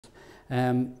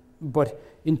But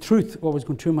in truth, what was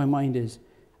going through my mind is,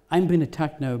 I'm being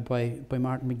attacked now by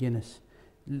Martin McGuinness.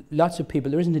 Lots of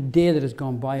people, there isn't a day that has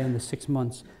gone by in the 6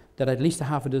 months that at least a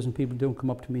half a dozen people don't come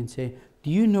up to me and say, do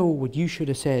you know what you should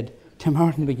have said to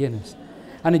Martin McGuinness?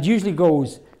 And it usually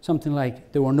goes something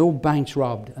like, there were no banks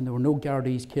robbed and there were no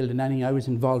Gardaís killed in anything I was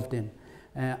involved in.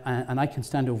 And I can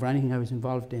stand over anything I was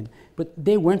involved in. But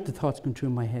they weren't the thoughts going through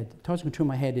my head. The thoughts going through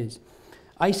my head is,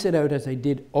 I set out as I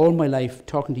did all my life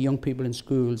talking to young people in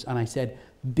schools, and I said,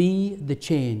 be the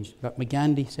change, like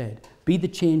McGandhi said, be the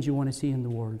change you want to see in the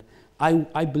world.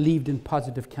 I believed in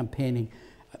positive campaigning,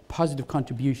 positive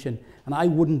contribution, and I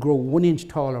wouldn't grow 1 inch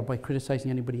taller by criticising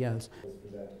anybody else.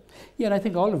 Yeah, and I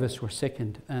think all of us were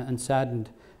sickened and saddened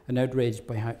and outraged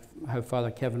by how Father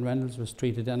Kevin Reynolds was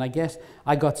treated, and I guess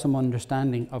I got some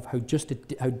understanding of how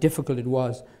difficult it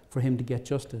was for him to get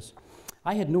justice.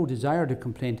 I had no desire to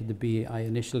complain to the BAI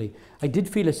initially. I did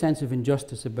feel a sense of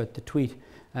injustice about the tweet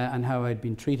and how I'd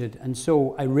been treated, and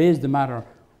so I raised the matter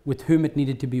with whom it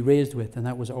needed to be raised with, and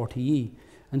that was RTE.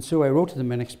 And so I wrote to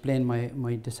them and explained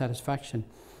my dissatisfaction.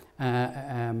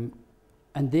 And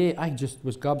I just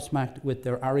was gobsmacked with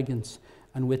their arrogance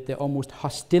and with the almost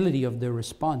hostility of their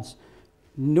response.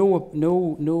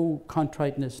 No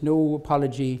contriteness, no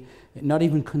apology, not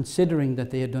even considering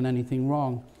that they had done anything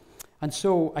wrong. And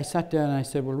so I sat down and I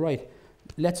said, well, right,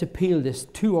 let's appeal this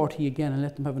to RTE again and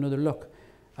let them have another look.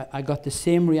 I got the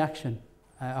same reaction,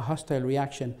 a hostile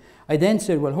reaction. I then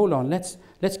said, well, hold on, let's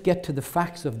get to the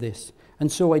facts of this.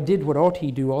 And so I did what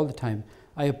RTE do all the time.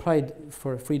 I applied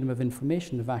for a Freedom of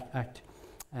Information Act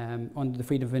under the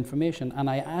Freedom of Information, and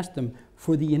I asked them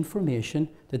for the information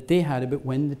that they had about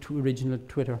when the original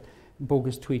Twitter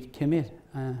bogus tweet came in.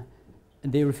 And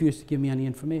they refused to give me any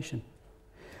information.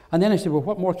 And then I said, well,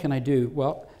 what more can I do?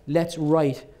 Well, let's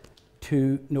write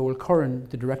to Noel Curran,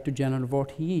 the Director General of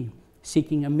RTE,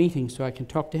 seeking a meeting so I can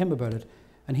talk to him about it.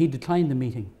 And he declined the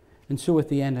meeting. And so at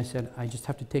the end I said, I just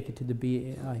have to take it to the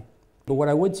BAI. But what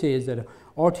I would say is that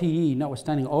RTE,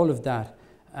 notwithstanding all of that,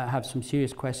 have some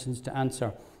serious questions to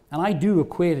answer. And I do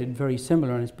equate it very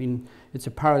similar, and it's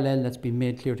a parallel that's been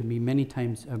made clear to me many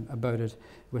times about it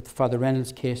with Father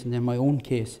Reynolds' case and then my own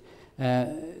case.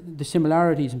 The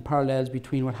similarities and parallels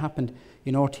between what happened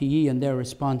in RTE and their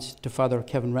response to Father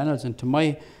Kevin Reynolds and to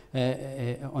my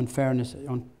unfair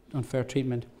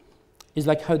treatment is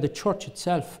like how the church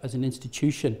itself as an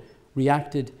institution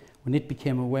reacted when it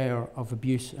became aware of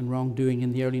abuse and wrongdoing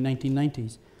in the early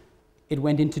 1990s. It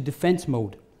went into defense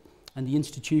mode and the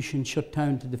institution shut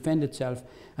down to defend itself.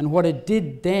 And what it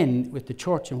did then with the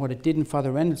church and what it did in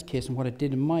Father Reynolds' case and what it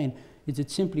did in mine is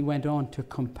it simply went on to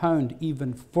compound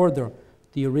even further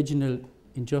the original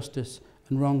injustice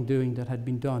and wrongdoing that had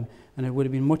been done. And it would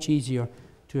have been much easier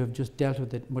to have just dealt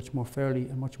with it much more fairly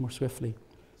and much more swiftly.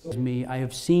 I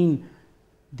have seen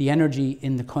the energy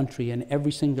in the country, in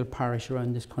every single parish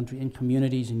around this country, in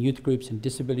communities, in youth groups, in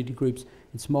disability groups,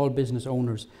 in small business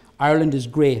owners. Ireland is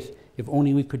great if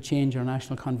only we could change our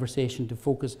national conversation to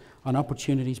focus on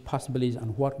opportunities, possibilities,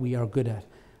 and what we are good at.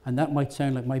 And that might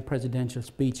sound like my presidential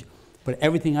speech, but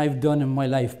everything I've done in my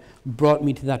life brought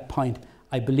me to that point.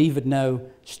 I believe it now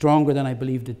stronger than I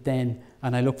believed it then,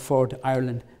 and I look forward to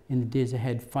Ireland in the days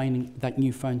ahead finding that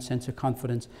newfound sense of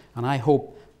confidence. And I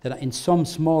hope that in some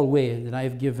small way that I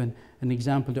have given an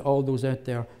example to all those out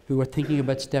there who are thinking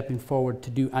about stepping forward to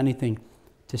do anything,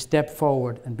 to step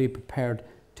forward and be prepared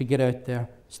to get out there,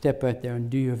 step out there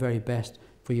and do your very best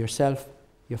for yourself,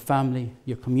 your family,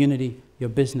 your community, your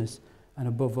business, and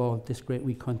above all, this great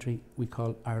wee country we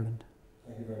call Ireland.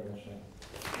 Thank you very much, Sean.